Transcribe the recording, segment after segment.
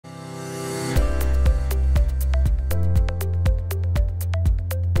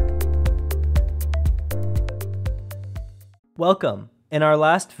Welcome! In our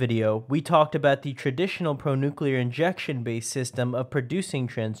last video, we talked about the traditional pronuclear injection-based system of producing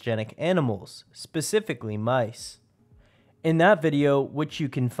transgenic animals, specifically mice. In that video, which you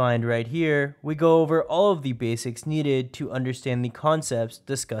can find right here, we go over all of the basics needed to understand the concepts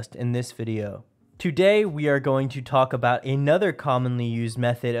discussed in this video. Today, we are going to talk about another commonly used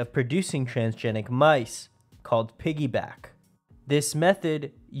method of producing transgenic mice, called PiggyBAC. This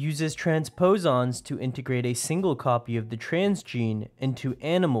method uses transposons to integrate a single copy of the transgene into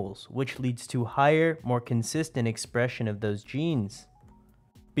animals, which leads to higher, more consistent expression of those genes.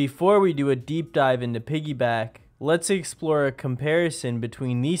 Before we do a deep dive into PiggyBAC, let's explore a comparison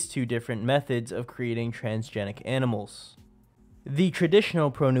between these two different methods of creating transgenic animals. The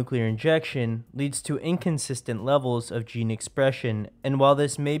traditional pronuclear injection leads to inconsistent levels of gene expression, and while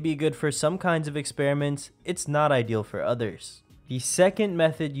this may be good for some kinds of experiments, it's not ideal for others. The second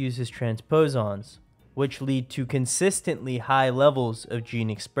method uses transposons, which lead to consistently high levels of gene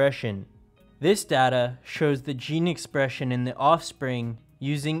expression. This data shows the gene expression in the offspring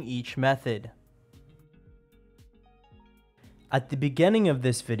using each method. At the beginning of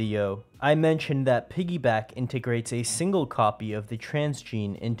this video, I mentioned that PiggyBAC integrates a single copy of the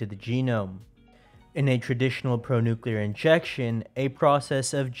transgene into the genome. In a traditional pronuclear injection, a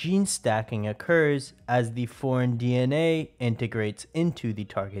process of gene stacking occurs as the foreign DNA integrates into the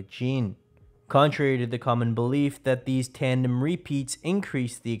target gene. Contrary to the common belief that these tandem repeats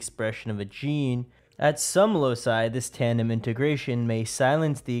increase the expression of a gene, at some loci this tandem integration may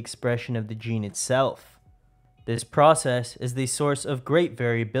silence the expression of the gene itself. This process is the source of great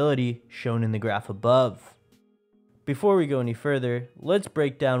variability shown in the graph above. Before we go any further, let's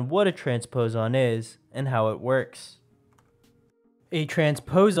break down what a transposon is and how it works. A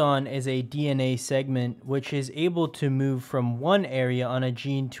transposon is a DNA segment which is able to move from one area on a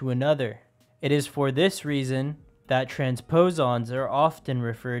gene to another. It is for this reason that transposons are often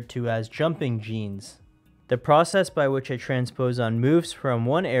referred to as jumping genes. The process by which a transposon moves from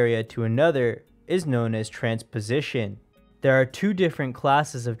one area to another is known as transposition. There are two different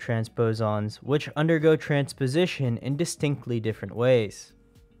classes of transposons which undergo transposition in distinctly different ways.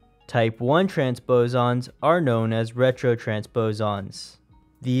 Type 1 transposons are known as retrotransposons.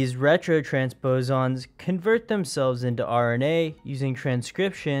 These retrotransposons convert themselves into RNA using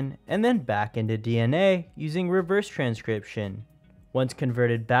transcription and then back into DNA using reverse transcription. Once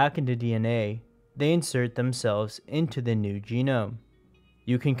converted back into DNA, they insert themselves into the new genome.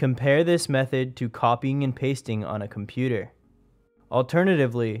 You can compare this method to copying and pasting on a computer.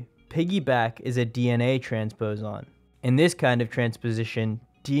 Alternatively, PiggyBAC is a DNA transposon. In this kind of transposition,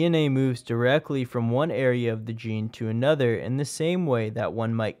 DNA moves directly from one area of the gene to another in the same way that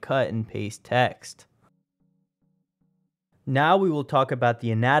one might cut and paste text. Now we will talk about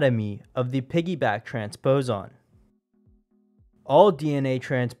the anatomy of the PiggyBAC transposon. All DNA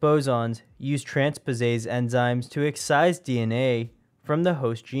transposons use transposase enzymes to excise DNA from the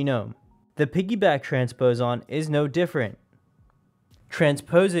host genome. The PiggyBAC transposon is no different.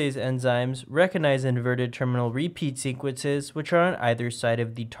 Transposase enzymes recognize inverted terminal repeat sequences which are on either side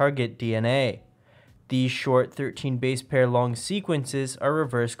of the target DNA. These short 13 base pair long sequences are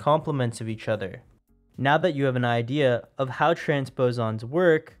reverse complements of each other. Now that you have an idea of how transposons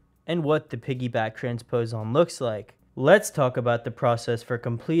work and what the PiggyBAC transposon looks like, let's talk about the process for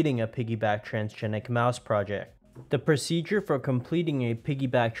completing a PiggyBAC transgenic mouse project. The procedure for completing a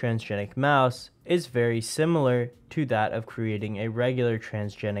PiggyBAC transgenic mouse is very similar to that of creating a regular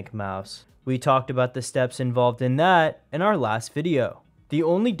transgenic mouse. We talked about the steps involved in that in our last video. The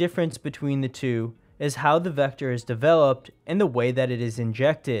only difference between the two is how the vector is developed and the way that it is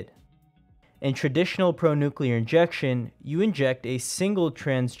injected. In traditional pronuclear injection, you inject a single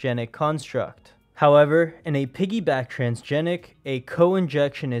transgenic construct. However, in a PiggyBAC transgenic, a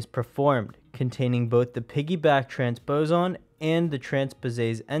co-injection is performed, containing both the PiggyBAC transposon and the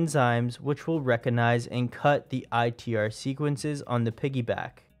transposase enzymes which will recognize and cut the ITR sequences on the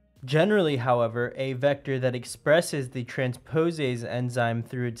PiggyBAC. Generally, however, a vector that expresses the transposase enzyme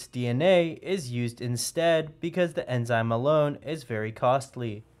through its DNA is used instead because the enzyme alone is very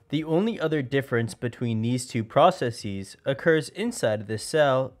costly. The only other difference between these two processes occurs inside of the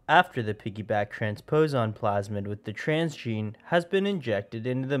cell after the PiggyBAC transposon plasmid with the transgene has been injected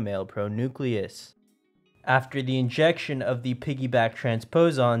into the male pronucleus. After the injection of the PiggyBAC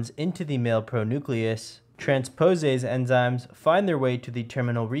transposons into the male pronucleus, transposase enzymes find their way to the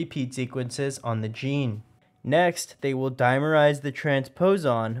terminal repeat sequences on the gene. Next, they will dimerize the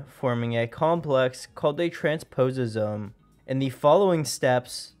transposon, forming a complex called a transpososome. In the following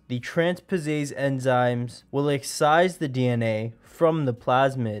steps, the transposase enzymes will excise the DNA from the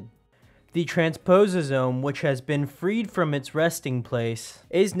plasmid. The transpososome, which has been freed from its resting place,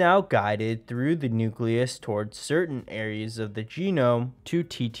 is now guided through the nucleus towards certain areas of the genome to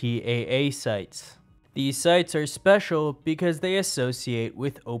TTAA sites. These sites are special because they associate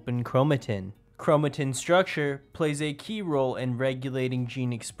with open chromatin. Chromatin structure plays a key role in regulating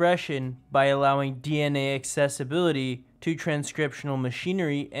gene expression by allowing DNA accessibility to transcriptional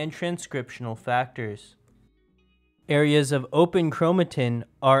machinery and transcriptional factors. Areas of open chromatin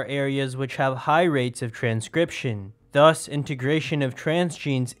are areas which have high rates of transcription. Thus, integration of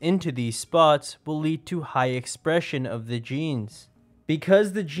transgenes into these spots will lead to high expression of the genes.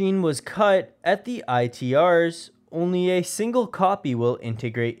 Because the gene was cut at the ITRs, only a single copy will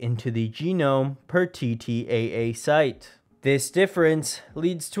integrate into the genome per TTAA site. This difference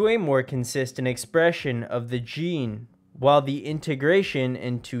leads to a more consistent expression of the gene, while the integration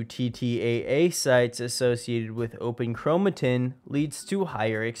into TTAA sites associated with open chromatin leads to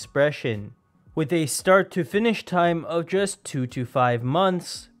higher expression. With a start to finish time of just 2 to 5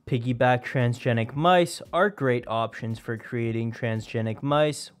 months, PiggyBAC transgenic mice are great options for creating transgenic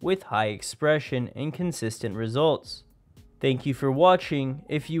mice with high expression and consistent results. Thank you for watching.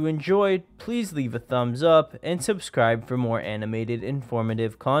 If you enjoyed, please leave a thumbs up and subscribe for more animated,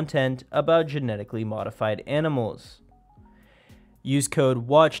 informative content about genetically modified animals. Use code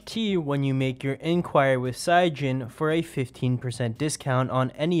WATCHT when you make your inquiry with Cyagen for a 15% discount on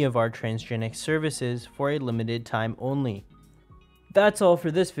any of our transgenic services for a limited time only. That's all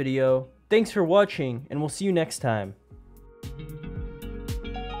for this video. Thanks for watching, and we'll see you next time.